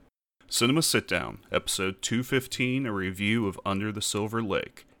Cinema Sit Down, Episode 215, a review of Under the Silver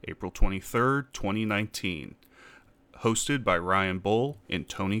Lake, April 23rd, 2019. Hosted by Ryan Bull and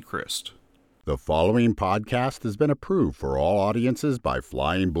Tony Christ. The following podcast has been approved for all audiences by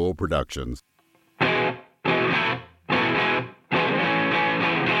Flying Bull Productions. The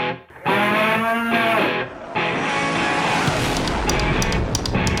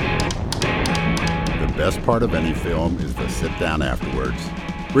best part of any film is the sit down afterwards.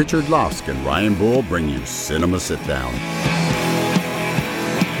 Richard Lusk and Ryan Bull bring you Cinema Sit Down.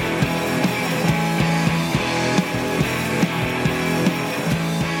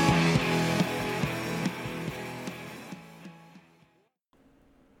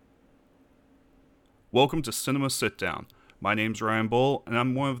 Welcome to Cinema Sit Down. My name's Ryan Bull, and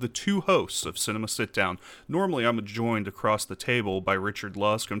I'm one of the two hosts of Cinema Sit Down. Normally, I'm joined across the table by Richard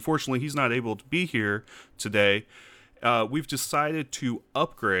Lusk. Unfortunately, he's not able to be here today. We've decided to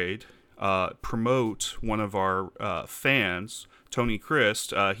upgrade, promote one of our fans, Tony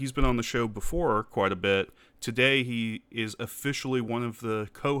Christ. He's been on the show before quite a bit. Today, he is officially one of the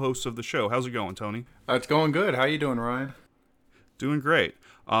co-hosts of the show. How's it going, Tony? It's going good. How you doing, Ryan? Doing great.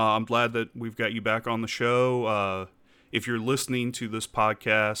 I'm glad that we've got you back on the show. If you're listening to this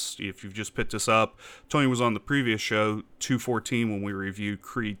podcast, if you've just picked us up, Tony was on the previous show, 214, when we reviewed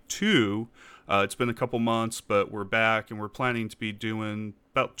Creed 2. It's been a couple months, but we're back, and we're planning to be doing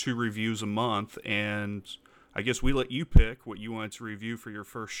about 2 reviews a month, and I guess we let you pick what you wanted to review for your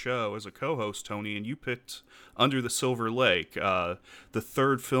first show as a co-host, Tony, and you picked Under the Silver Lake, the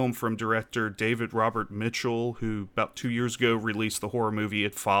third film from director David Robert Mitchell, who about 2 years ago released the horror movie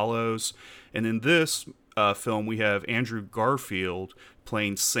It Follows. And in this film, we have Andrew Garfield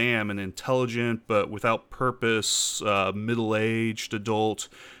playing Sam, an intelligent but without purpose middle-aged adult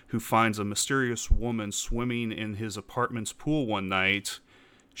who finds a mysterious woman swimming in his apartment's pool one night.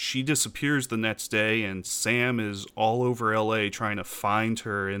 She disappears the next day, and Sam is all over LA trying to find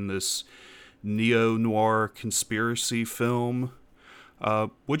her in this neo-noir conspiracy film.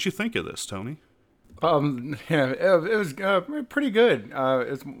 What'd you think of this, Tony? It was pretty good.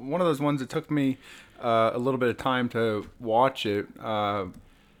 It's one of those ones that took me a little bit of time to watch it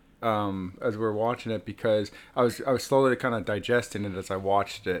as we were watching it, because I was slowly kind of digesting it as I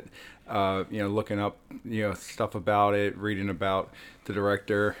watched it. Looking up stuff about it, reading about the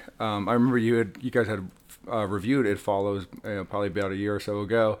director. I remember you guys had reviewed It Follows probably about a year or so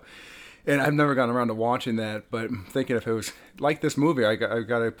ago, and I've never gotten around to watching that. But I'm thinking if it was like this movie, I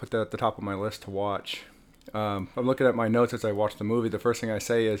got to put that at the top of my list to watch. I'm looking at my notes as I watch the movie. The first thing I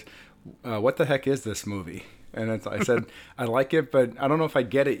say is, "What the heck is this movie?" And I said I like it, but I don't know if I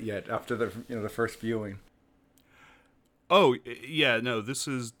get it yet after the first viewing. Oh, yeah, no, this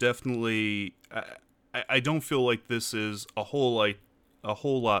is definitely... I don't feel like this is a whole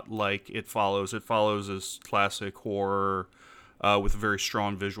lot like It Follows. It Follows is classic horror with a very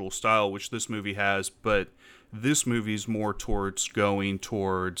strong visual style, which this movie has, but this movie's more going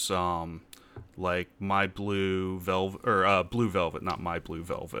towards like My Blue Velvet, or Blue Velvet, not My Blue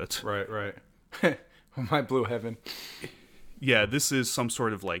Velvet. Right. My Blue Heaven. Yeah, this is some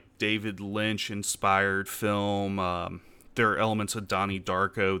sort of like David Lynch-inspired film. There are elements of Donnie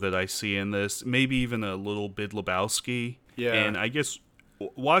Darko that I see in this, maybe even a little Big Lebowski. Yeah. And I guess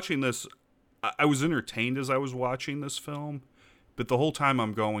watching this, I was entertained as I was watching this film, but the whole time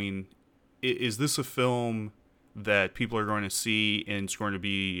I'm going, is this a film that people are going to see and it's going to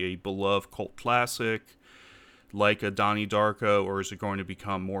be a beloved cult classic like a Donnie Darko, or is it going to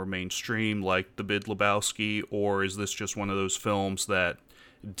become more mainstream like the Big Lebowski, or is this just one of those films that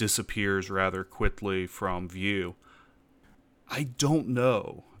disappears rather quickly from view? I don't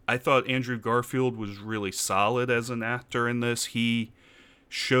know. I thought Andrew Garfield was really solid as an actor in this. He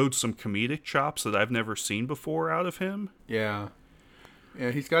showed some comedic chops that I've never seen before out of him. Yeah,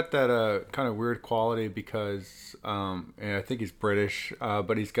 he's got that kind of weird quality because I think he's British,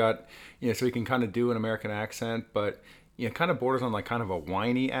 but he's got, so he can kind of do an American accent, but kind of borders on like kind of a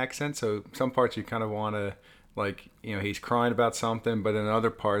whiny accent. So some parts you kind of want to, like, he's crying about something, but in other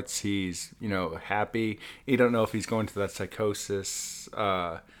parts he's, happy. You don't know if he's going to that psychosis.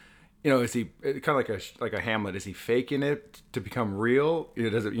 Is he kind of like a Hamlet? Is he faking it to become real?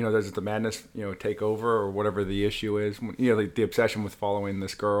 Does the madness, take over, or whatever the issue is? The obsession with following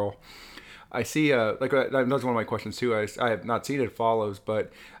this girl. I see, that was one of my questions too. I have not seen It Follows,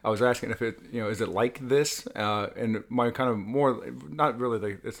 but I was asking if it, is it like this? And my kind of more, not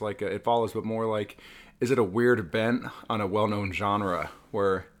really it's like It Follows, but more like, is it a weird bent on a well-known genre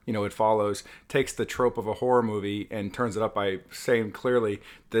where, It Follows, takes the trope of a horror movie and turns it up by saying clearly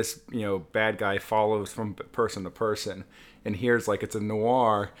this, bad guy follows from person to person. And here's like it's a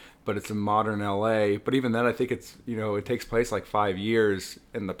noir, but it's in modern LA. But even then, I think it's, it takes place like 5 years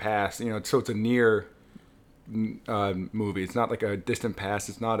in the past, so it's a near movie. It's not like a distant past.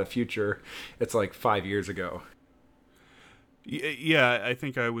 It's not a future. It's like 5 years ago. Yeah, I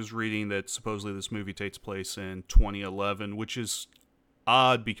think I was reading that supposedly this movie takes place in 2011, which is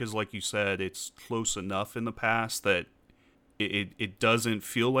odd because, like you said, it's close enough in the past that it doesn't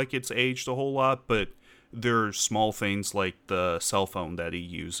feel like it's aged a whole lot, but there are small things like the cell phone that he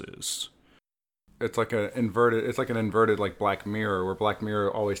uses. It's like an inverted like Black Mirror, where Black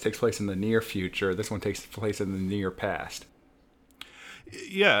Mirror always takes place in the near future. This one takes place in the near past.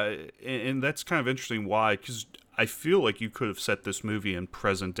 Yeah, and that's kind of interesting. Why? Because I feel like you could have set this movie in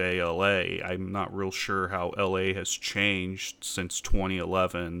present day LA. I'm not real sure how LA has changed since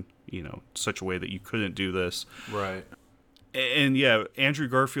 2011, such a way that you couldn't do this. Right. And yeah, Andrew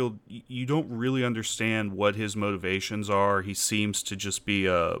Garfield, you don't really understand what his motivations are. He seems to just be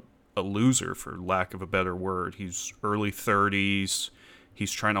a loser, for lack of a better word. He's early 30s.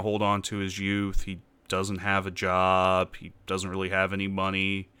 He's trying to hold on to his youth. He doesn't have a job. He doesn't really have any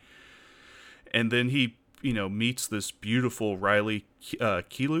money. And then he, meets this beautiful Riley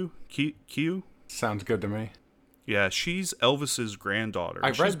Keough. Sounds good to me. Yeah, she's Elvis's granddaughter. I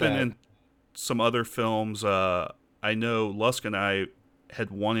read She's been that. in some other films. I know Lusk and I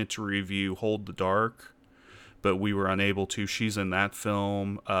had wanted to review Hold the Dark, but we were unable to. She's in that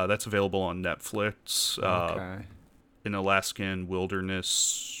film. That's available on Netflix. Okay. An Alaskan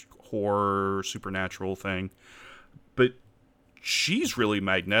wilderness horror supernatural thing. But she's really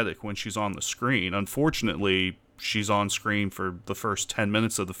magnetic when she's on the screen. Unfortunately, she's on screen for the first 10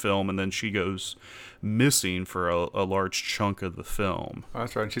 minutes of the film, and then she goes missing for a large chunk of the film. Oh,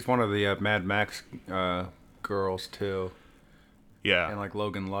 that's right. And she's one of the Mad Max girls too. Yeah. And like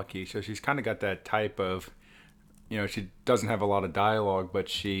Logan Lucky. So she's kind of got that type of, she doesn't have a lot of dialogue, but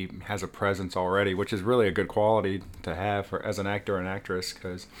she has a presence already, which is really a good quality to have as an actor and actress,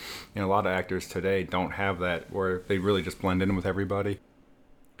 because a lot of actors today don't have that, where they really just blend in with everybody.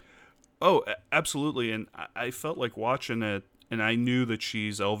 Oh, absolutely. And I felt like watching it, and I knew that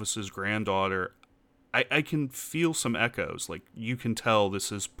she's Elvis's granddaughter. I can feel some echoes. Like, you can tell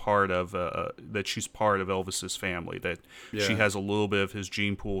this is part of, that she's part of Elvis's family, that she has a little bit of his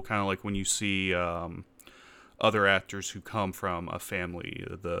gene pool, kind of like when you see other actors who come from a family,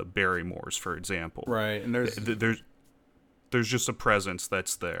 the Barrymores, for example. Right, and there's just a presence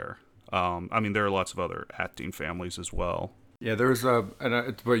that's there. There are lots of other acting families as well. Yeah, there's and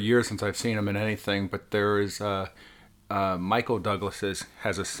it's been years since I've seen him in anything, but there is Michael Douglas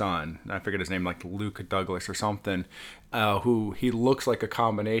has a son. I forget his name, like Luke Douglas or something, who he looks like a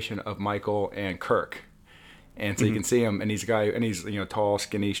combination of Michael and Kirk. And so you can see him, and he's tall,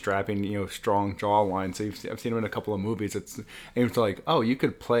 skinny, strapping, strong jawline. So I've seen him in a couple of movies. It's like, oh, you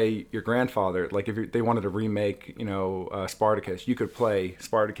could play your grandfather. Like if they wanted to remake, Spartacus, you could play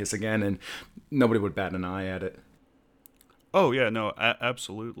Spartacus again, and nobody would bat an eye at it. Oh yeah, no,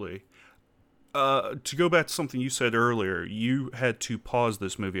 absolutely. To go back to something you said earlier, you had to pause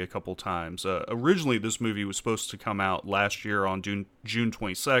this movie a couple times. Originally, this movie was supposed to come out last year on June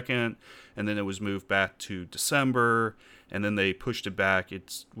 22nd, and then it was moved back to December, and then they pushed it back.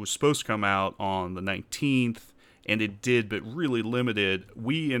 It was supposed to come out on the 19th, and it did, but really limited.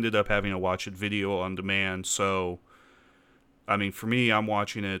 We ended up having to watch it video on demand, so, for me, I'm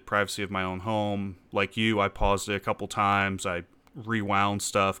watching it privacy of my own home. Like you, I paused it a couple times. I rewound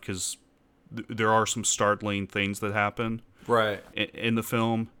stuff, because there are some startling things that happen right in the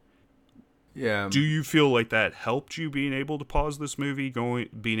film. Yeah. Do you feel like that helped you being able to pause this movie,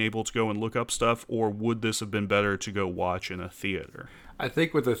 being able to go and look up stuff, or would this have been better to go watch in a theater? I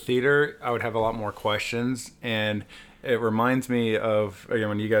think with the theater, I would have a lot more questions, and it reminds me of, again,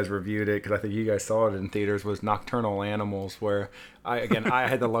 when you guys reviewed it, because I think you guys saw it in theaters, was Nocturnal Animals, where I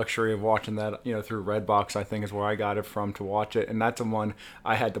had the luxury of watching that, through Redbox, I think is where I got it from to watch it, and that's the one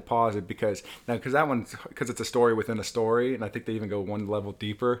I had to pause it because it's a story within a story, and I think they even go one level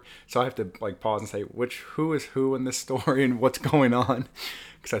deeper, so I have to pause and say who is who in this story and what's going on.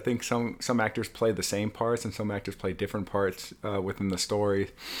 Because I think some actors play the same parts and some actors play different parts within the story.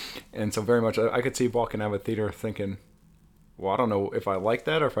 And so very much I could see walking out of a theater thinking, well, I don't know if I like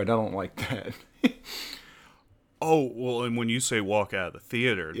that or if I don't like that. Oh, well, and when you say walk out of the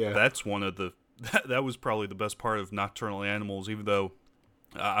theater, yeah. That's one of the... That was probably the best part of Nocturnal Animals, even though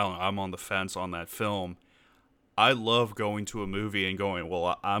I'm on the fence on that film. I love going to a movie and going,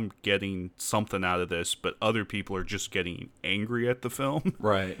 well, I'm getting something out of this, but other people are just getting angry at the film.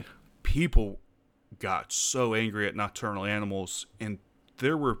 Right. People got so angry at Nocturnal Animals, and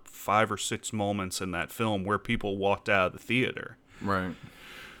there were 5 or 6 moments in that film where people walked out of the theater. Right.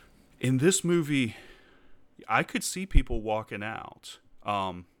 In this movie, I could see people walking out.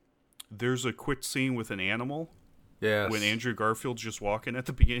 There's a quick scene with an animal. Yes. When Andrew Garfield's just walking at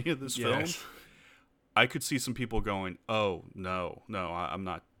the beginning of this film. I could see some people going, "Oh no, I'm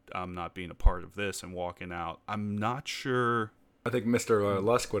not being a part of this," and walking out. I'm not sure. I think Mr.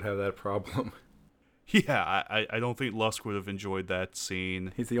 Lusk would have that problem. Yeah, I don't think Lusk would have enjoyed that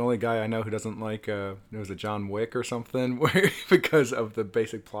scene. He's the only guy I know who doesn't like, was it John Wick or something? Where because of the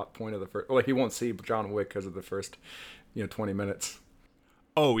basic plot point of the first, like he won't see John Wick because of the first, 20 minutes.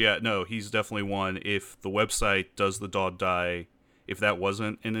 Oh yeah, no, he's definitely one. If the website Does the Dog Die, if that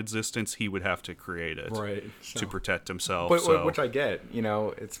wasn't in existence, he would have to create it, right, to protect himself. But, which I get,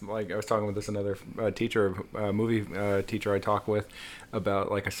 it's like I was talking with this another movie teacher I talked with about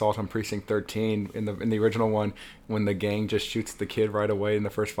like Assault on Precinct 13 in the original one, when the gang just shoots the kid right away in the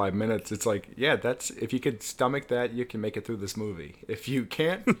first 5 minutes. It's like, yeah, that's, if you could stomach that, you can make it through this movie. If you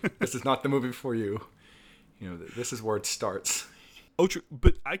can't, this is not the movie for you. This is where it starts. Oh, true.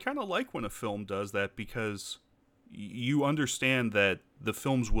 But I kind of like when a film does that, because you understand that the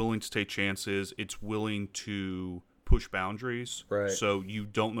film's willing to take chances. It's willing to push boundaries. Right. So you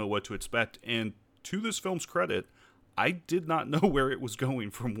don't know what to expect. And to this film's credit, I did not know where it was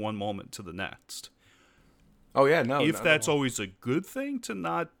going from one moment to the next. Oh, yeah, no. If that's always a good thing, to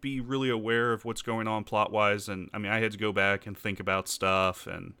not be really aware of what's going on plot-wise. And, I mean, I had to go back and think about stuff.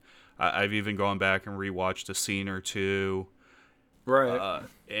 And I've even gone back and rewatched a scene or two. Right.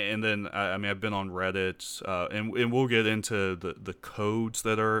 And then, I've been on Reddit, and we'll get into the codes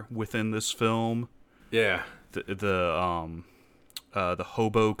that are within this film. Yeah. The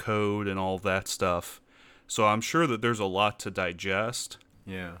hobo code and all that stuff. So I'm sure that there's a lot to digest.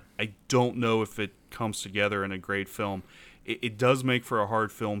 Yeah. I don't know if it comes together in a great film. It does make for a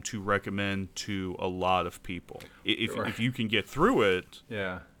hard film to recommend to a lot of people. If you can get through it.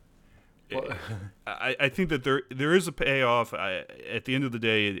 Yeah. Well, I think that there is a payoff. At the end of the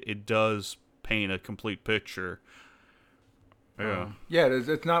day, it does paint a complete picture. Yeah,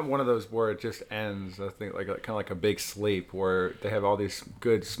 it's not one of those where it just ends. I think kind of like a big sleep where they have all these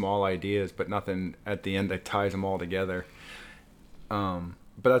good small ideas, but nothing at the end that ties them all together. But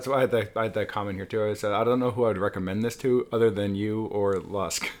that's why I had that comment here too. I said I don't know who I'd recommend this to other than you or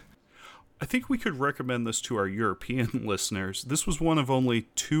Lusk. I think we could recommend this to our European listeners. This was one of only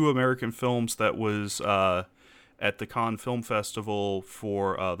 2 American films that was at the Cannes Film Festival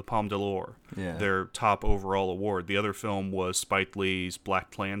for the Palme d'Or, their top overall award. The other film was Spike Lee's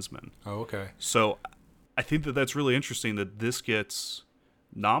Black Klansman. Oh, okay. So I think that that's really interesting that this gets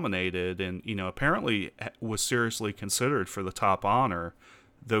nominated and, apparently was seriously considered for the top honor,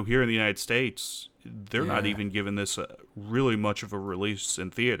 though here in the United States, they're not even giving this really much of a release in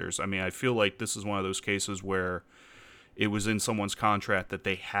theaters. I mean, I feel like this is one of those cases where it was in someone's contract that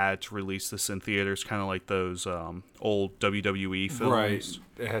they had to release this in theaters, kind of like those old WWE films. Right.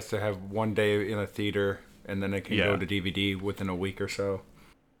 It has to have one day in a theater, and then it can go to DVD within a week or so.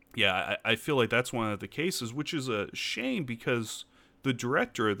 Yeah, I feel like that's one of the cases, which is a shame because the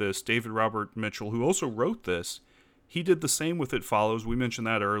director of this, David Robert Mitchell, who also wrote this, he did the same with It Follows. We mentioned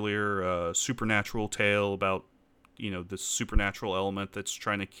that earlier. Supernatural tale about, this supernatural element that's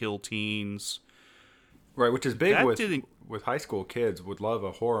trying to kill teens. Right, which is big with high school kids would love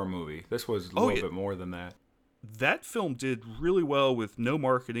a horror movie. This was a little bit more than that. That film did really well with no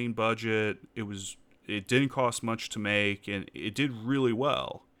marketing budget. It didn't cost much to make, and it did really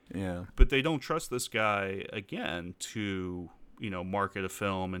well. Yeah. But they don't trust this guy again to, market a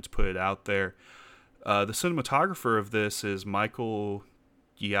film and to put it out there. The cinematographer of this is Michael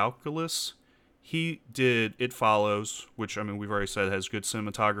Giacoulis. He did It Follows, which, we've already said has good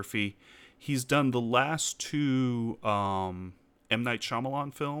cinematography. He's done the last 2 M. Night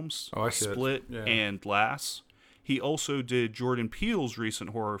Shyamalan films, Split and Glass. He also did Jordan Peele's recent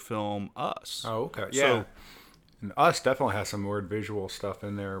horror film, Us. Oh, okay. Yeah. And Us definitely has some weird visual stuff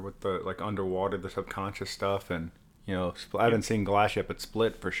in there with the, like, underwater, the subconscious stuff. And, I haven't seen Glass yet, but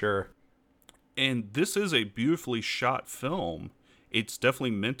Split for sure. And this is a beautifully shot film. It's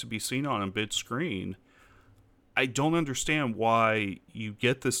definitely meant to be seen on a big screen. I don't understand why you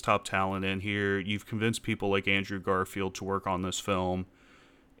get this top talent in here. You've convinced people like Andrew Garfield to work on this film,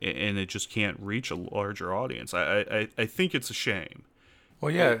 and it just can't reach a larger audience. I think it's a shame.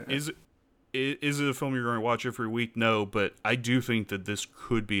 Well, yeah. Is it a film you're going to watch every week? No, but I do think that this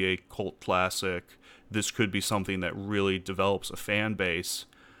could be a cult classic. This could be something that really develops a fan base.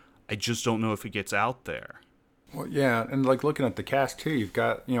 I just don't know if it gets out there. Well, yeah, and like looking at the cast too, you've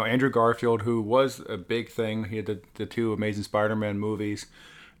got Andrew Garfield, who was a big thing. He had the two Amazing Spider-Man movies,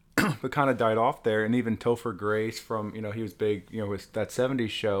 but kind of died off there. And even Topher Grace from he was big with that '70s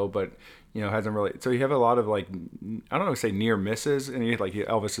show, but hasn't really. So you have a lot of like I don't know say near misses, and you had like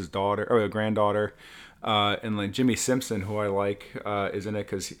Elvis's daughter or granddaughter, and like Jimmy Simpson, who I like, is in it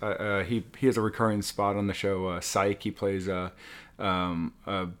because he has a recurring spot on the show Psych. He plays a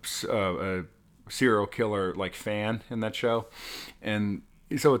serial killer like fan in that show, and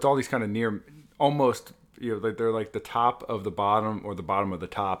so it's all these kind of near almost they're like the top of the bottom or the bottom of the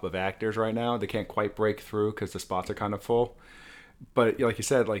top of actors right now. They can't quite break through because the spots are kind of full, but like you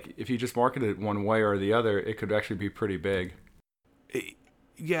said, like if you just market it one way or the other, it could actually be pretty big.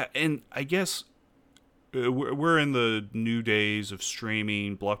 Yeah, and I guess we're in the new days of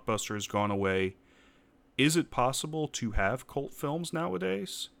streaming. Blockbuster has gone away. Is it possible to have cult films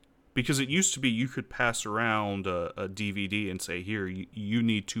nowadays? Because it used to be you could pass around a DVD and say, here, you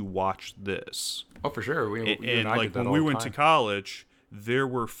need to watch this. Oh, for sure. And like when we went to college, there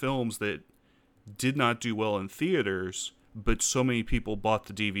were films that did not do well in theaters, but so many people bought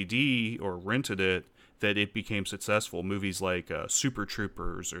the DVD or rented it that it became successful. Movies like Super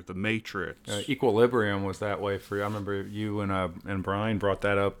Troopers or The Matrix. Equilibrium was that way for you. I remember you and Brian brought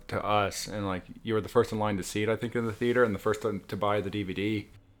that up to us, and like you were the first in line to see it, I think, in the theater, and the first to buy the DVD.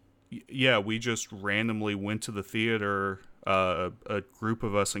 Yeah, we just randomly went to the theater, a group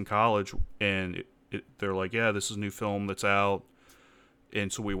of us in college, and they're like, yeah, this is a new film that's out.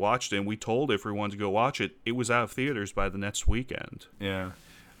 And so we watched it, and we told everyone to go watch it. It was out of theaters by the next weekend. Yeah.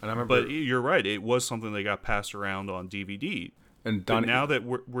 And I remember, but you're right, it was something that got passed around on DVD. And but now that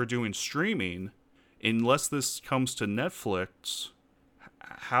we're doing streaming, unless this comes to Netflix,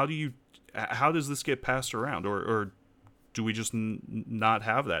 how does this get passed around? Or do we just not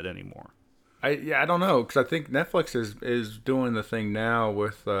have that anymore? I don't know, because I think Netflix is doing the thing now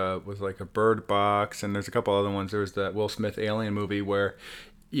with like a Bird Box, and there's a couple other ones. There was that Will Smith Alien movie where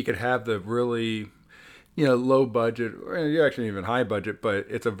you could have the really low budget, or actually even high budget, but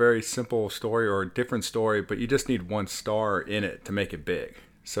it's a very simple story or a different story, but you just need one star in it to make it big.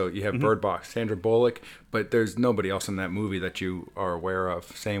 So you have Bird Box, Sandra Bullock, but there's nobody else in that movie that you are aware of.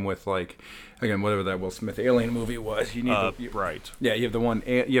 Same with like, again, whatever that Will Smith Alien movie was. You need right. Yeah, you have the one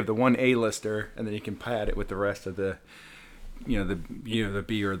A-lister, and then you can pad it with the rest of the, the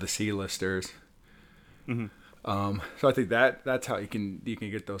B or the C listers. Mm-hmm. So I think that's how you can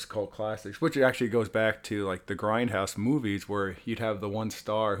get those cult classics, which actually goes back to like the Grindhouse movies, where you'd have the one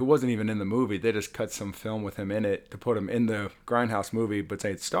star who wasn't even in the movie. They just cut some film with him in it to put him in the Grindhouse movie, but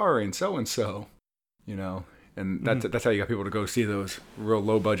say it's starring so and so, and that's how you got people to go see those real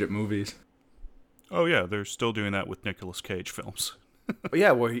low budget movies. Oh yeah, they're still doing that with Nicolas Cage films. But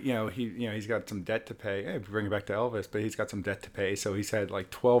yeah, well, he's got some debt to pay. Hey, bring it back to Elvis, but he's got some debt to pay. So he's had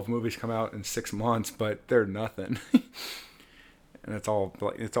like 12 movies come out in 6 months, but they're nothing. And it's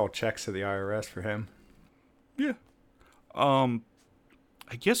all checks to the IRS for him. Yeah.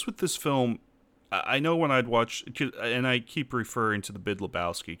 I guess with this film, I know when I'd watch, and I keep referring to The Big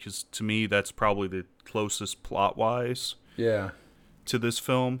Lebowski because to me that's probably the closest plot-wise. Yeah. To this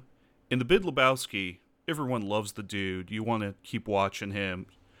film. In The Big Lebowski, everyone loves the dude. You want to keep watching him.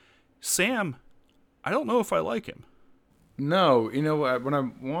 Sam, I don't know if I like him. No, when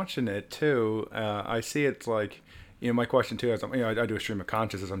I'm watching it too, I see it's like, my question too is, I do a stream of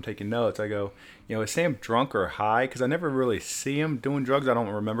consciousness. I'm taking notes. I go, is Sam drunk or high? Because I never really see him doing drugs. I don't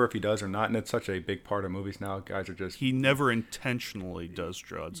remember if he does or not. And it's such a big part of movies now. Guys are just. He never intentionally does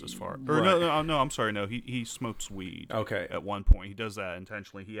drugs as far. Or right. No, I'm sorry. No, he smokes weed. Okay. At one point, he does that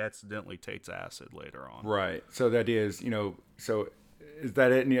intentionally. He accidentally takes acid later on. Right. So the idea is, so is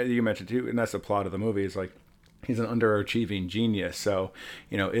that it? And you mentioned too, and that's the plot of the movie. Is like, he's an underachieving genius. So,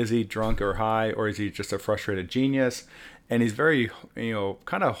 is he drunk or high, or is he just a frustrated genius? And he's very,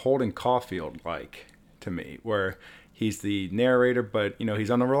 kind of Holden Caulfield-like to me, where he's the narrator, but,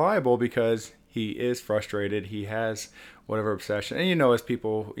 he's unreliable because he is frustrated. He has whatever obsession. And, as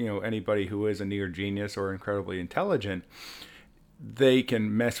people, anybody who is a near genius or incredibly intelligent, they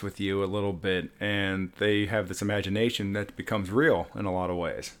can mess with you a little bit, and they have this imagination that becomes real in a lot of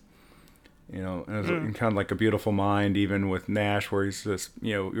ways. And it's kind of like A Beautiful Mind, even with Nash, where he's just,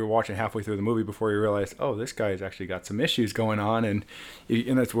 you're watching halfway through the movie before you realize, oh, this guy's actually got some issues going on. And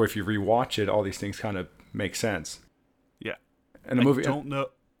that's where if you rewatch it, all these things kind of make sense. Yeah. And the movie. I don't know.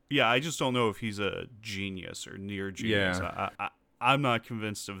 Yeah, I just don't know if he's a genius or near genius. Yeah. I'm not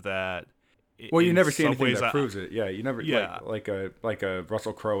convinced of that. Well, you in never see some anything ways, that proves it. Yeah, you never. Yeah. Like a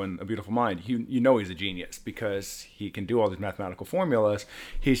Russell Crowe in A Beautiful Mind. You know he's a genius because he can do all these mathematical formulas.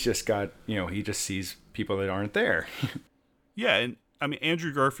 He's just got he just sees people that aren't there. Yeah, and I mean,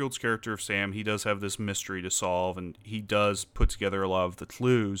 Andrew Garfield's character of Sam, he does have this mystery to solve, and he does put together a lot of the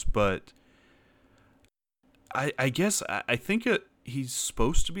clues, but I guess I think he's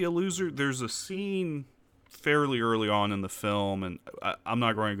supposed to be a loser. There's a scene fairly early on in the film, and I'm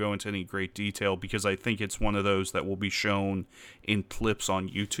not going to go into any great detail because I think it's one of those that will be shown in clips on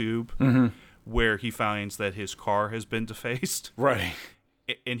YouTube, where he finds that his car has been defaced. Right.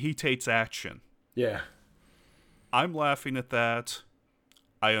 And he takes action. Yeah. I'm laughing at that.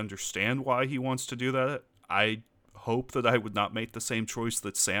 I understand why he wants to do that. I hope that I would not make the same choice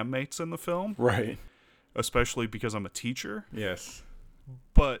that Sam makes in the film. Right. Especially because I'm a teacher. Yes.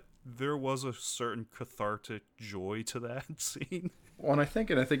 But there was a certain cathartic joy to that scene. Well, and I think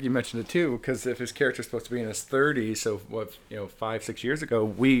you mentioned it too, because if his character's supposed to be in his 30s, so 5-6 years ago,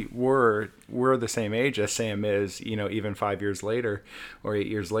 we're the same age as Sam is, even 5 years later or 8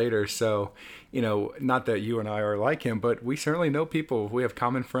 years later. So, not that you and I are like him, but we certainly know people. We have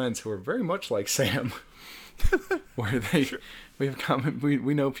common friends who are very much like Sam. Where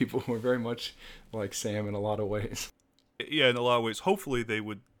we know people who are very much like Sam in a lot of ways. Yeah, in a lot of ways. Hopefully, they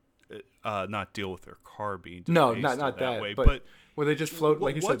would not deal with their car being defaced no, not that way, but where they just float,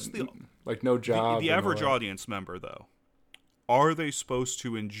 like you said, like no job. The average audience member, though, are they supposed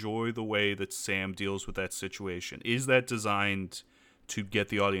to enjoy the way that Sam deals with that situation? Is that designed to get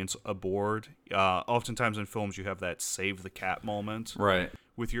the audience aboard? Oftentimes in films, you have that save the cat moment, right,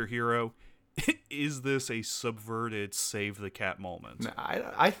 with your hero. Is this a subverted save the cat moment?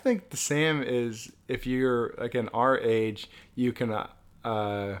 I think the Sam is, if you're like in our age, you can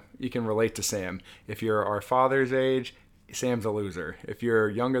relate to Sam. If you're our father's age, Sam's a loser. If you're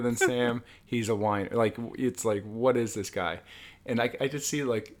younger than Sam, he's a whiner. Like, it's like, what is this guy? And I just see,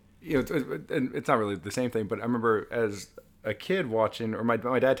 like, it's not really the same thing, but I remember as a kid watching, or my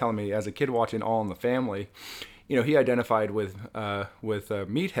dad telling me as a kid watching All in the Family, he identified with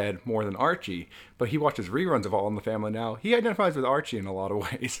Meathead more than Archie, but he watches reruns of All in the Family now. He identifies with Archie in a lot of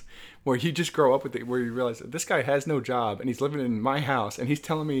ways, where you just grow up with it, where you realize this guy has no job and he's living in my house and he's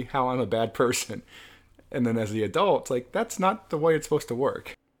telling me how I'm a bad person. And then as the adult, it's like, that's not the way it's supposed to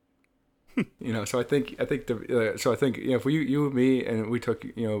work. So I think if you and me and we took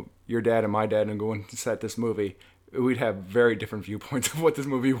your dad and my dad and go and set this movie, we'd have very different viewpoints of what this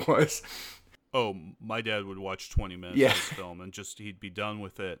movie was. Oh, my dad would watch 20 minutes of this film and he'd be done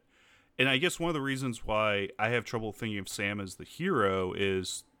with it. And I guess one of the reasons why I have trouble thinking of Sam as the hero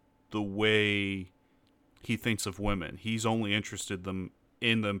is the way he thinks of women. He's only interested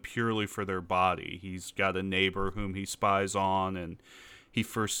in them purely for their body. He's got a neighbor whom he spies on, and he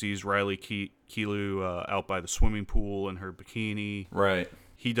first sees Riley Keough out by the swimming pool in her bikini. Right.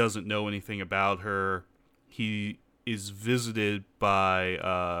 He doesn't know anything about her. He is visited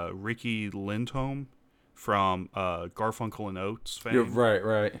by Riki Lindhome from Garfunkel and Oates fame. You're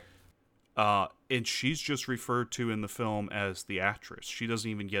right. And she's just referred to in the film as the actress. She doesn't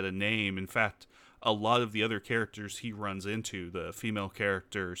even get a name. In fact, a lot of the other characters he runs into, the female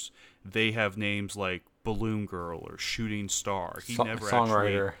characters, they have names like Balloon Girl or Shooting Star. He never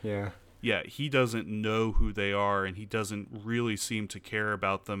songwriter, yeah. Yeah, he doesn't know who they are, and he doesn't really seem to care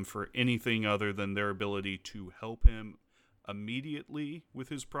about them for anything other than their ability to help him immediately with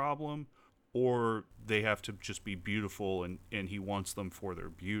his problem, or they have to just be beautiful, and he wants them for their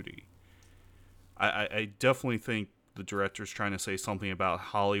beauty. I definitely think the director's trying to say something about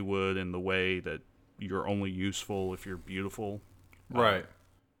Hollywood and the way that you're only useful if you're beautiful. Right.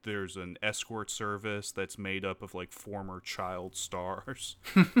 There's an escort service that's made up of like former child stars.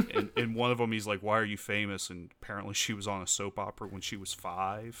 and one of them, he's like, why are you famous? And apparently she was on a soap opera when she was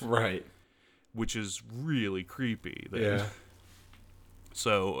 5. Right. Which is really creepy. Yeah.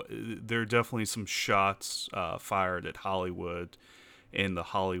 So there are definitely some shots fired at Hollywood and the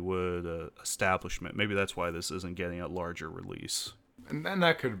Hollywood establishment. Maybe that's why this isn't getting a larger release. And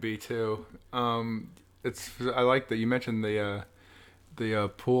that could be too. I like that you mentioned the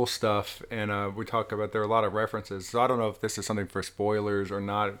pool stuff, and we talk about there are a lot of references. So I don't know if this is something for spoilers or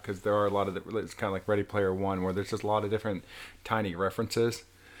not, because there are a lot of it's kind of like Ready Player One, where there's just a lot of different tiny references.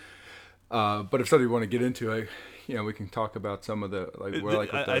 But if something you want to get into, we can talk about some of the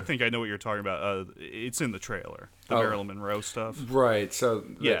I think I know what you're talking about. It's in the trailer, the Marilyn Monroe stuff. Right. So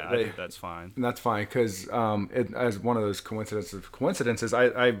I think that's fine. And that's fine because as one of those coincidences,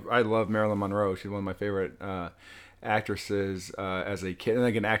 I love Marilyn Monroe. She's one of my favorite actresses as a kid, and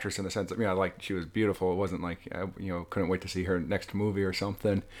like an actress in the sense that like she was beautiful. It wasn't like couldn't wait to see her next movie or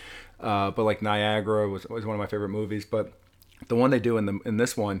something. But like Niagara was one of my favorite movies. But the one they do in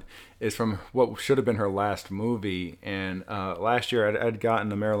this one is from what should have been her last movie. And last year I'd gotten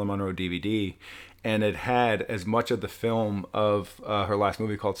the Marilyn Monroe DVD, and it had as much of the film of her last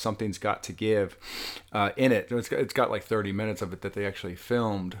movie called Something's Got to Give in it. It's got like 30 minutes of it that they actually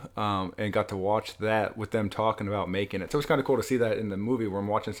filmed, and got to watch that with them talking about making it. So it's kind of cool to see that in the movie where I'm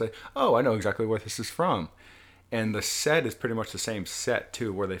watching and say, oh, I know exactly where this is from. And the set is pretty much the same set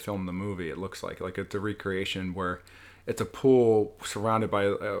too where they filmed the movie. It looks like it's a recreation where it's a pool surrounded by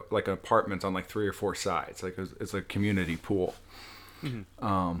like apartments on like 3 or 4 sides. Like it's a community pool.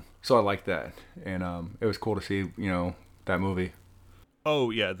 Mm-hmm. So I like that, and it was cool to see that movie. Oh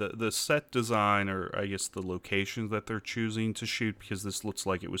yeah, the set design, or I guess the locations that they're choosing to shoot, because this looks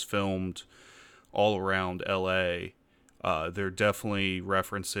like it was filmed all around L.A. There are definitely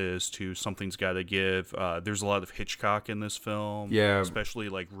references to Something's Gotta Give. There's a lot of Hitchcock in this film, especially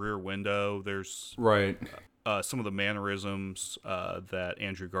like Rear Window. There's some of the mannerisms that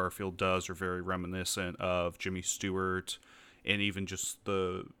Andrew Garfield does are very reminiscent of Jimmy Stewart, and even just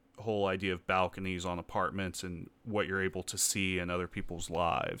the whole idea of balconies on apartments and what you're able to see in other people's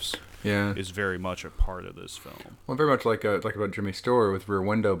lives is very much a part of this film. Well, very much like about Jimmy Stewart with Rear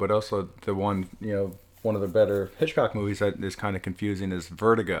Window, but also the one of the better Hitchcock movies that is kind of confusing is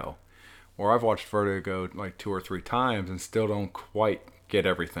Vertigo, where I've watched Vertigo like 2 or 3 times and still don't quite get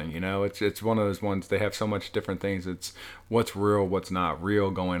everything. It's one of those ones, they have so much different things. It's what's real, what's not real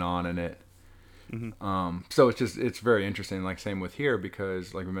going on in it. Mm-hmm. So it's very interesting. Like same with here,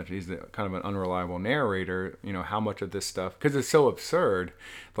 because like we mentioned, he's kind of an unreliable narrator. How much of this stuff, because it's so absurd.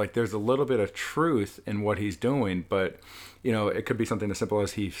 Like there's a little bit of truth in what he's doing, but it could be something as simple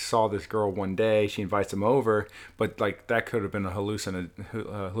as he saw this girl one day, she invites him over, but like that could have been a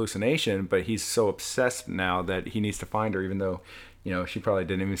hallucination. But he's so obsessed now that he needs to find her, even though she probably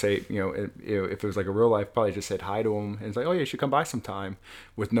didn't even say, if it was like a real life, probably just said hi to him and it's like, oh yeah, you should come by sometime,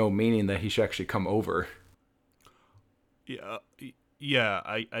 with no meaning that he should actually come over. Yeah.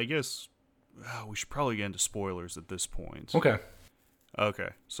 I guess we should probably get into spoilers at this point. Okay.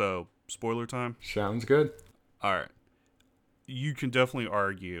 So spoiler time. Sounds good. All right. You can definitely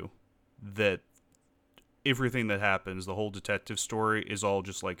argue that everything that happens, the whole detective story, is all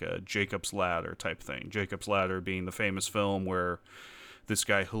just like a Jacob's Ladder type thing. Jacob's Ladder being the famous film where this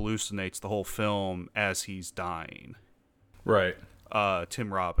guy hallucinates the whole film as he's dying. Right.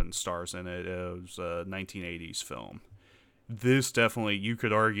 Tim Robbins stars in it. It was a 1980s film. This definitely, you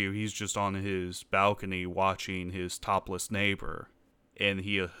could argue he's just on his balcony watching his topless neighbor, and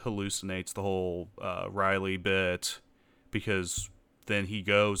he hallucinates the whole Riley bit, because then he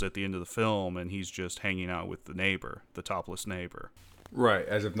goes at the end of the film and he's just hanging out with the neighbor, the topless neighbor. Right,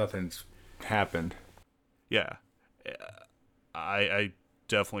 as if nothing's happened. Yeah. I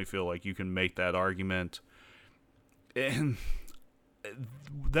definitely feel like you can make that argument. And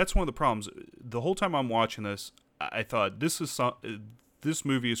that's one of the problems. The whole time I'm watching this, I thought this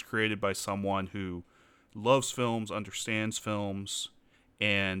movie is created by someone who loves films, understands films,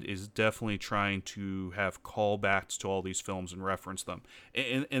 and is definitely trying to have callbacks to all these films and reference them.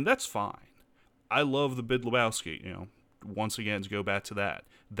 And that's fine. I love The Big Lebowski, once again, to go back to that.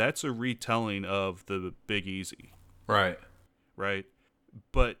 That's a retelling of The Big Easy. Right. Right?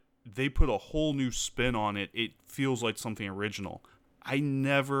 But they put a whole new spin on it. It feels like something original. I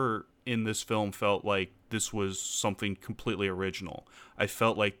never in this film felt like this was something completely original. I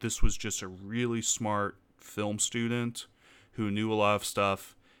felt like this was just a really smart film student who knew a lot of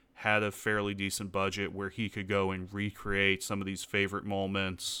stuff, had a fairly decent budget where he could go and recreate some of these favorite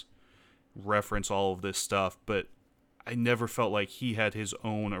moments, reference all of this stuff, but I never felt like he had his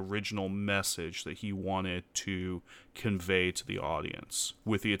own original message that he wanted to convey to the audience,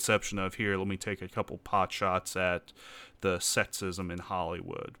 with the exception of, here, let me take a couple pot shots at the sexism in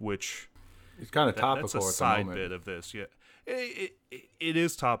Hollywood, which it's kind of topical. That's a side bit of this. Yeah, it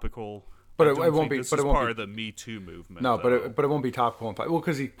is topical. But it won't be. This is part of the Me Too movement. No, but it won't be topical. Well,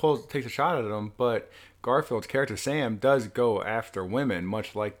 because he takes a shot at him. But Garfield's character Sam does go after women,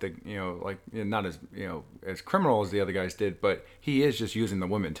 much like not as as criminal as the other guys did, but he is just using the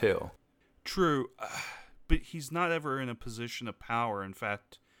women too. True, but he's not ever in a position of power. In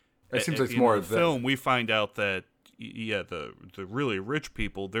fact, it seems like more of the film. We find out that the really rich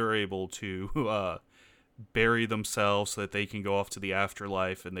people, they're able to bury themselves so that they can go off to the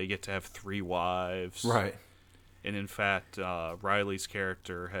afterlife, and they get to have 3 wives. Right. And in fact, Riley's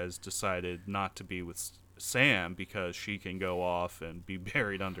character has decided not to be with Sam because she can go off and be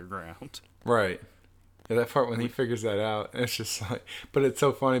buried underground. Right. Yeah, that part when he figures that out, it's just like, but it's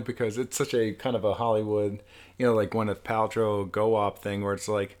so funny because it's such a kind of a Hollywood, like Gwyneth Paltrow go-op thing where it's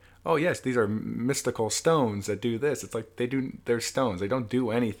like, oh yes, these are mystical stones that do this. It's like they're stones. They don't do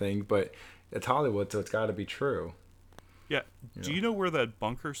anything, but it's Hollywood, so it's got to be true. Yeah. Do you know where that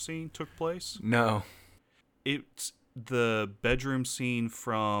bunker scene took place? No. It's the bedroom scene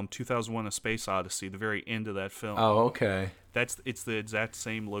from 2001: A Space Odyssey, the very end of that film. Oh, okay. It's the exact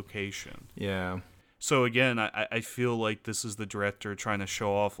same location. Yeah. So again, I feel like this is the director trying to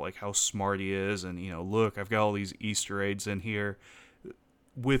show off like how smart he is, and look, I've got all these Easter eggs in here.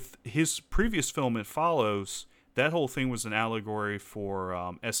 With his previous film, It Follows, that whole thing was an allegory for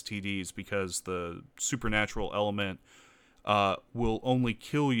STDs, because the supernatural element will only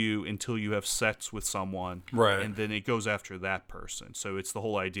kill you until you have sex with someone, right? And then it goes after that person. So it's the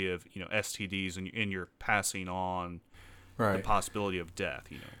whole idea of STDs, and you're passing on the possibility of death.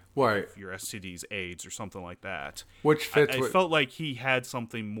 Right. If your STD's AIDS or something like that. Which fits. I felt like he had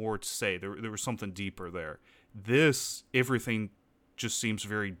something more to say. There was something deeper there. Everything just seems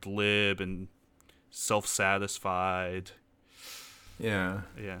very glib and self-satisfied. Yeah.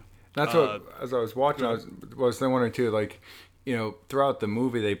 Yeah. That's what, as I was watching, I was wondering too, like, throughout the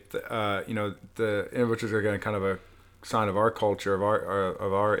movie, they, which is again kind of a sign of our culture,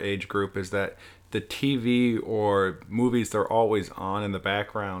 of our age group, is that the TV or movies, they're always on in the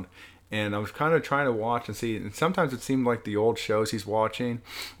background. And I was kind of trying to watch and see, and sometimes it seemed like the old shows he's watching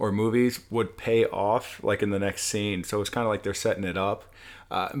or movies would pay off like in the next scene. So it's kind of like they're setting it up.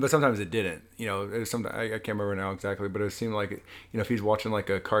 But sometimes it didn't. It was I can't remember now exactly, but it seemed like, if he's watching like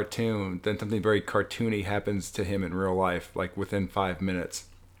a cartoon, then something very cartoony happens to him in real life, like within 5 minutes.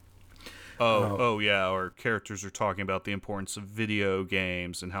 Oh yeah, or characters are talking about the importance of video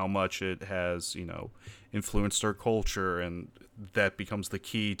games and how much it has, influenced our culture, and that becomes the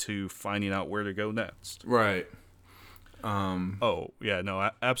key to finding out where to go next. Right. Oh yeah,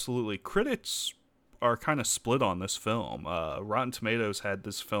 no, absolutely. Critics are kind of split on this film. Rotten Tomatoes had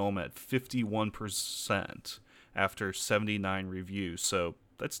this film at 51% after 79 reviews, so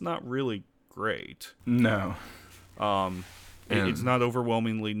that's not really great. No. It's not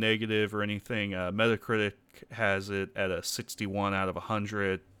overwhelmingly negative or anything. Metacritic has it at a 61 out of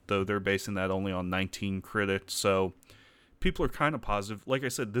 100, though they're basing that only on 19 critics. So people are kind of positive. Like I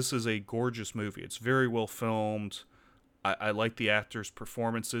said, this is a gorgeous movie. It's very well filmed. I like the actors'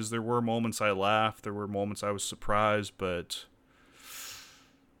 performances. There were moments I laughed. There were moments I was surprised, but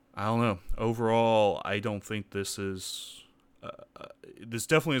I don't know. Overall, I don't think this is... this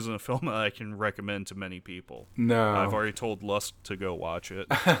definitely isn't a film that I can recommend to many people. No. I've already told Lusk to go watch it.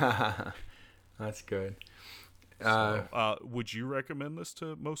 That's good. Would you recommend this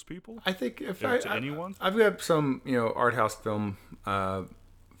to most people? I think to anyone? I've got some, art house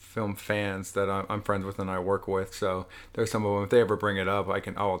film fans that I'm friends with and I work with. So there's some of them. If they ever bring it up,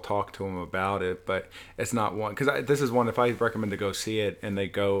 I'll talk to them about it. But it's not one, because this is one. If I recommend to go see it and they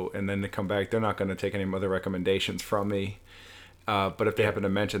go and then they come back, they're not going to take any other recommendations from me. But if they happen to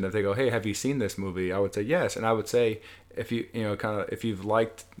mention that, they go, "Hey, have you seen this movie?" I would say yes, and I would say if if you've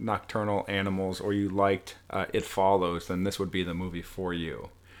liked Nocturnal Animals or you liked It Follows, then this would be the movie for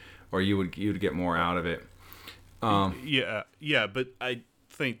you, or you'd get more out of it. Yeah, but I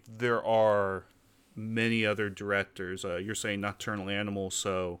think there are many other directors. You're saying Nocturnal Animals,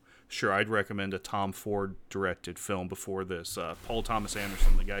 so sure, I'd recommend a Tom Ford directed film before this. Paul Thomas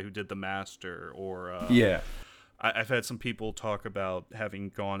Anderson, the guy who did The Master, or I've had some people talk about having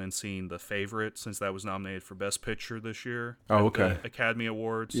gone and seen The Favorite, since that was nominated for Best Picture this year at the Academy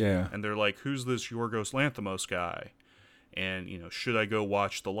Awards. Yeah. And they're like, who's this Yorgos Lanthimos guy? And, should I go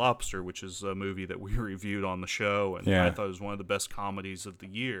watch The Lobster, which is a movie that we reviewed on the show, and I thought it was one of the best comedies of the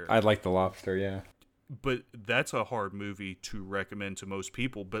year. I like The Lobster, yeah. But that's a hard movie to recommend to most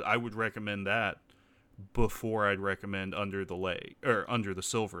people, but I would recommend that before I'd recommend Under the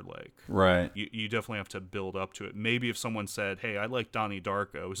Silver Lake. Right. You definitely have to build up to it. Maybe if someone said, "Hey, I like Donnie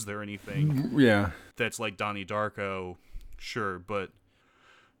Darko. Is there anything that's like Donnie Darko?" Sure, but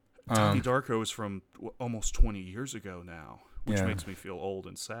Donnie Darko is from almost 20 years ago now, which makes me feel old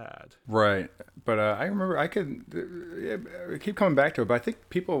and sad. Right. But I remember I keep coming back to it, but I think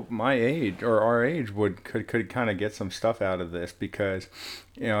people my age or our age could kind of get some stuff out of this, because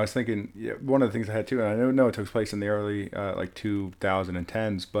I was thinking one of the things I had too, and I know it took place in the early like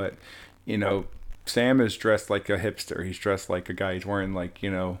 2010s, but Sam is dressed like a hipster. He's dressed like a guy. He's wearing like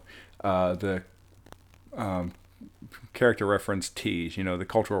the character reference tees, the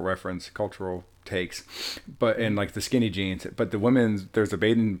cultural reference, cultural takes, but and like the skinny jeans. But the women's, there's a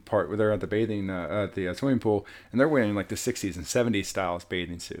bathing part where they're at the bathing at the swimming pool, and they're wearing like the 60s and 70s styles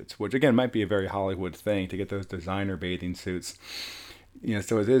bathing suits, which again might be a very Hollywood thing to get those designer bathing suits.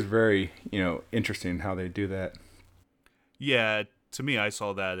 So it is very interesting how they do that. Yeah, to me, I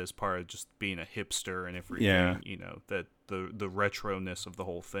saw that as part of just being a hipster and everything. Yeah. That the retroness of the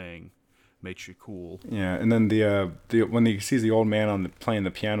whole thing makes you cool. Yeah, and then the when he sees the old man playing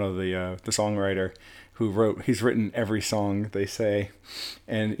the piano, the songwriter he's written every song they say,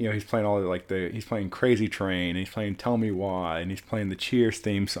 and he's playing all he's playing Crazy Train, and he's playing Tell Me Why, and he's playing the Cheers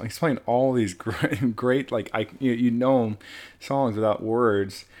theme song. He's playing all these great like songs without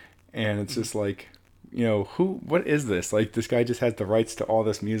words, and it's just like what is this? Like, this guy just has the rights to all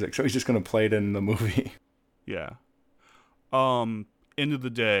this music, so he's just gonna play it in the movie. Yeah. End of the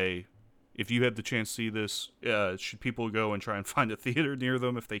day, if you have the chance to see this, should people go and try and find a theater near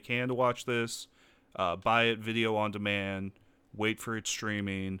them if they can to watch this? Buy it video on demand, wait for its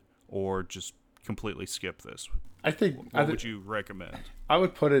streaming, or just completely skip this? What would you recommend? I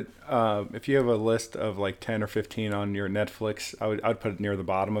would put it, if you have a list of like 10 or 15 on your Netflix, I'd put it near the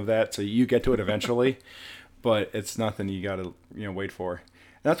bottom of that, so you get to it eventually, but it's nothing you gotta wait for.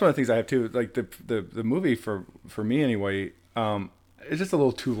 And that's one of the things I have too. Like the movie for me anyway, it's just a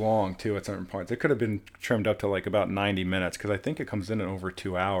little too long too at certain points. It could have been trimmed up to like about 90 minutes because I think it comes in at over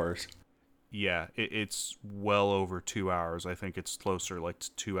 2 hours. Yeah, it's well over 2 hours. I think it's closer like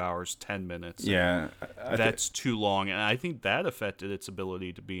to 2 hours, 10 minutes. Yeah. That's too long. And I think that affected its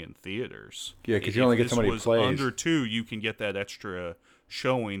ability to be in theaters. Yeah, because you only get somebody who plays. If this was under 2, you can get that extra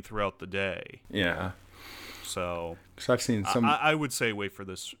showing throughout the day. Yeah. So I've seen some. I would say wait for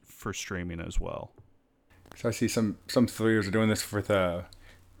this for streaming as well. So I see some theaters are doing this with where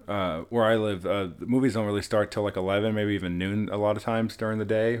I live. The movies don't really start till like 11, maybe even noon a lot of times during the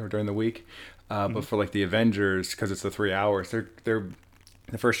day or during the week. But for like the Avengers, because it's the 3 hours, they're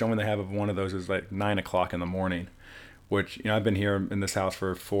the first showing they have of one of those is like 9 o'clock in the morning. Which I've been here in this house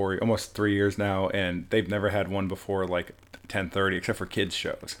for almost 3 years now, and they've never had one before like 10:30, except for kids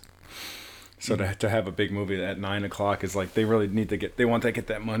shows. So to have a big movie at 9 o'clock is like they really need to get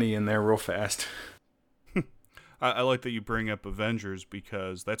that money in there real fast. I like that you bring up Avengers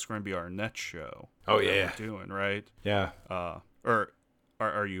because that's going to be our next show. Oh yeah, we're doing right. Yeah. Or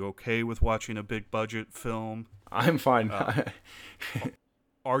are you okay with watching a big budget film? I'm fine.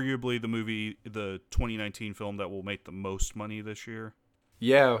 Arguably the 2019 film that will make the most money this year.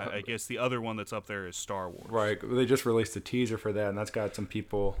 Yeah. I guess the other one that's up there is Star Wars. Right. They just released a teaser for that, and that's got some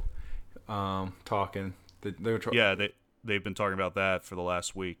people talking. They've been talking about that for the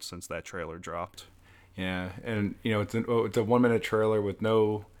last week since that trailer dropped. Yeah, and it's a 1 minute trailer with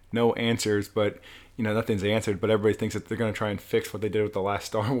no answers, but nothing's answered. But everybody thinks that they're going to try and fix what they did with the last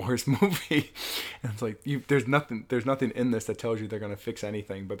Star Wars movie. And it's like there's nothing in this that tells you they're going to fix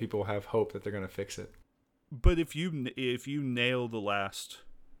anything, but people have hope that they're going to fix it. But if you nail the last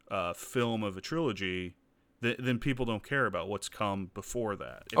film of a trilogy, then people don't care about what's come before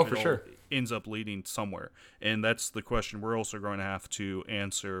that. If for sure. Ends up leading somewhere. And that's the question we're also going to have to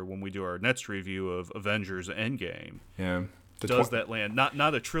answer when we do our next review of Avengers Endgame. Yeah. Does that land?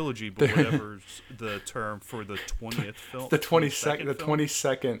 Not a trilogy, but whatever's the term for the 20th film. The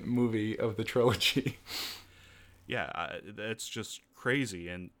 22nd movie of the trilogy. Yeah, that's just crazy.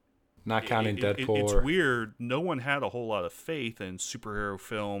 And not counting Deadpool. It's weird. No one had a whole lot of faith in superhero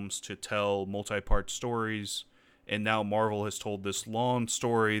films to tell multi-part stories, and now Marvel has told this long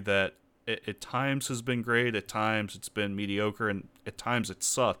story that at times has been great, at times it's been mediocre, and at times it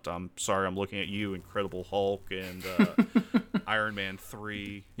sucked. I'm sorry, I'm looking at you, Incredible Hulk and Iron Man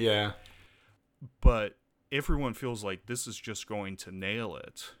 3. Yeah. But everyone feels like this is just going to nail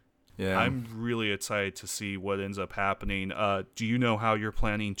it. Yeah. I'm really excited to see what ends up happening. Do you know how you're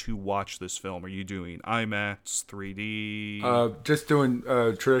planning to watch this film? Are you doing IMAX, 3D? Just doing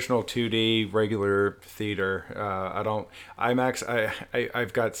traditional 2D, regular theater. I don't IMAX.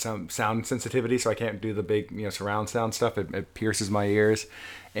 I've got some sound sensitivity, so I can't do the big surround sound stuff. It pierces my ears.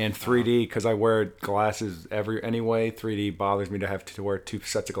 And 3D, because I wear glasses anyway. 3D bothers me to have to wear 2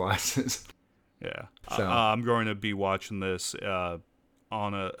 sets of glasses. Yeah. So. I'm going to be watching this.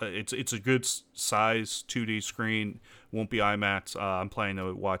 On it's a good size 2D screen. Won't be IMAX. I'm planning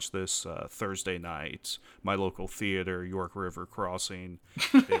to watch this Thursday night. My local theater, York River Crossing.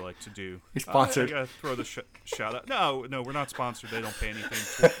 They like to do. He's sponsored. I gotta throw the shout out. No, we're not sponsored. They don't pay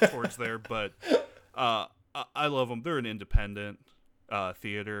anything towards there. But I love them. They're an independent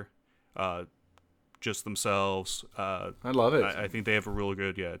theater. Just themselves. I love it. I think they have a really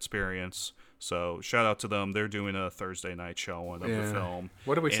good experience. So shout out to them. They're doing a Thursday night showing of the film.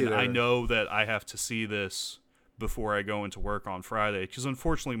 What did we see there? I know that I have to see this before I go into work on Friday, because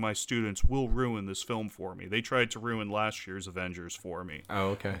unfortunately my students will ruin this film for me. They tried to ruin last year's Avengers for me. Oh,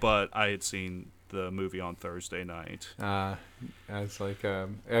 okay. But I had seen the movie on Thursday night. It's like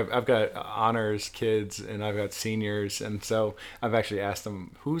I've got honors kids and I've got seniors, and so I've actually asked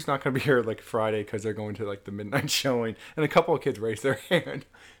them who's not going to be here like Friday because they're going to like the midnight showing, and a couple of kids raised their hand.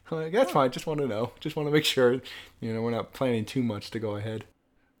 I'm like, that's fine. Just want to know. Just want to make sure, we're not planning too much to go ahead.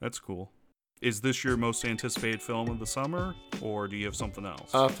 That's cool. Is this your most anticipated film of the summer, or do you have something else?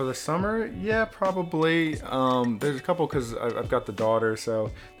 For the summer, yeah, probably. There's a couple because I've got the daughter,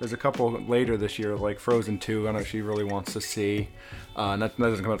 so there's a couple later this year, like Frozen 2. I know she really wants to see. That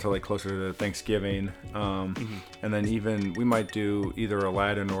doesn't come out until like closer to Thanksgiving. And then even we might do either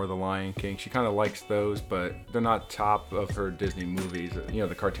Aladdin or The Lion King. She kind of likes those, but they're not top of her Disney movies,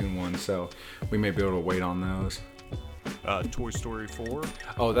 the cartoon ones. So we may be able to wait on those. Toy Story 4.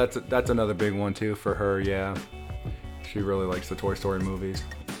 Oh, that's another big one too for her. Yeah, she really likes the Toy Story movies.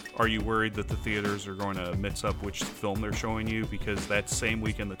 Are you worried that the theaters are going to mix up which film they're showing you? Because that same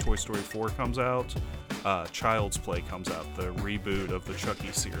weekend the Toy Story 4 comes out, Child's Play comes out, the reboot of the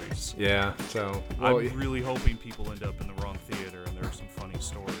Chucky series. Yeah, so I'm really hoping people end up in the wrong theater, and there are some funny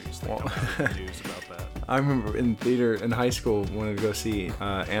stories that come out in the news about that. I remember in theater in high school wanted to go see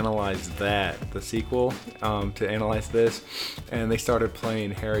Analyze That, the sequel to Analyze This, and they started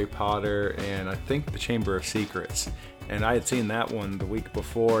playing Harry Potter and I think The Chamber of Secrets. And I had seen that one the week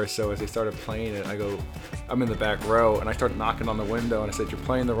before, so as they started playing it, I'm in the back row, and I started knocking on the window, and I said, "You're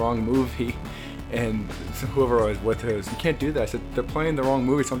playing the wrong movie." And so whoever I was with goes, "You can't do that." I said, "They're playing the wrong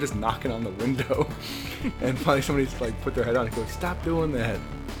movie," so I'm just knocking on the window. And finally somebody's like put their head on and goes, "Stop doing that."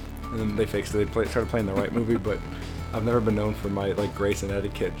 And then they fixed it. They started playing the right movie, but I've never been known for my grace and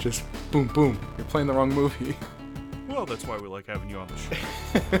etiquette. Just boom, boom, you're playing the wrong movie. Well, that's why we like having you on the show.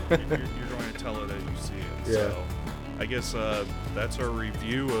 you're going to tell it as you see it. Yeah. So I guess that's our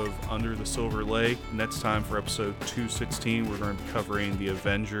review of Under the Silver Lake. Next time for episode 216, we're going to be covering the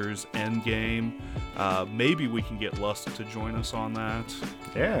Avengers Endgame. Maybe we can get Lust to join us on that.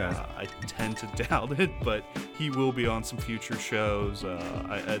 Yeah. I tend to doubt it, but he will be on some future shows.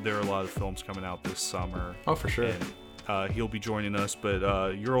 There are a lot of films coming out this summer. Oh, for sure. And he'll be joining us,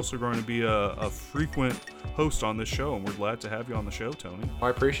 but you're also going to be a frequent host on this show, and we're glad to have you on the show, Tony. I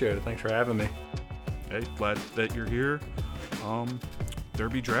appreciate it. Thanks for having me. Hey, glad that you're here. There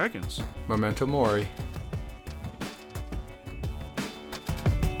be dragons. Memento Mori.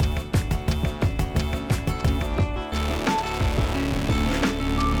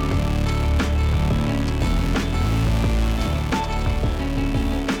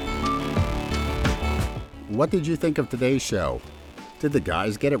 What did you think of today's show? Did the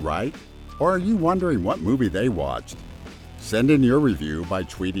guys get it right? Or are you wondering what movie they watched? Send in your review by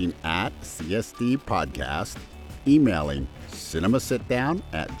tweeting at CSD Podcast, emailing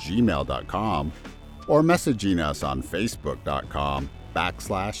cinemasitdown@gmail.com, or messaging us on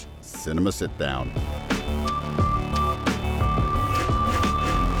facebook.com/cinemasitdown.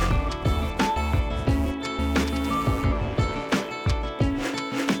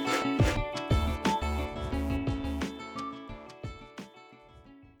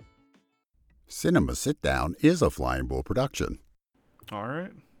 Cinema Sit Down is a Flying Bull production. All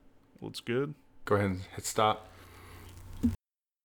right. Well, it's good. Go ahead and hit stop.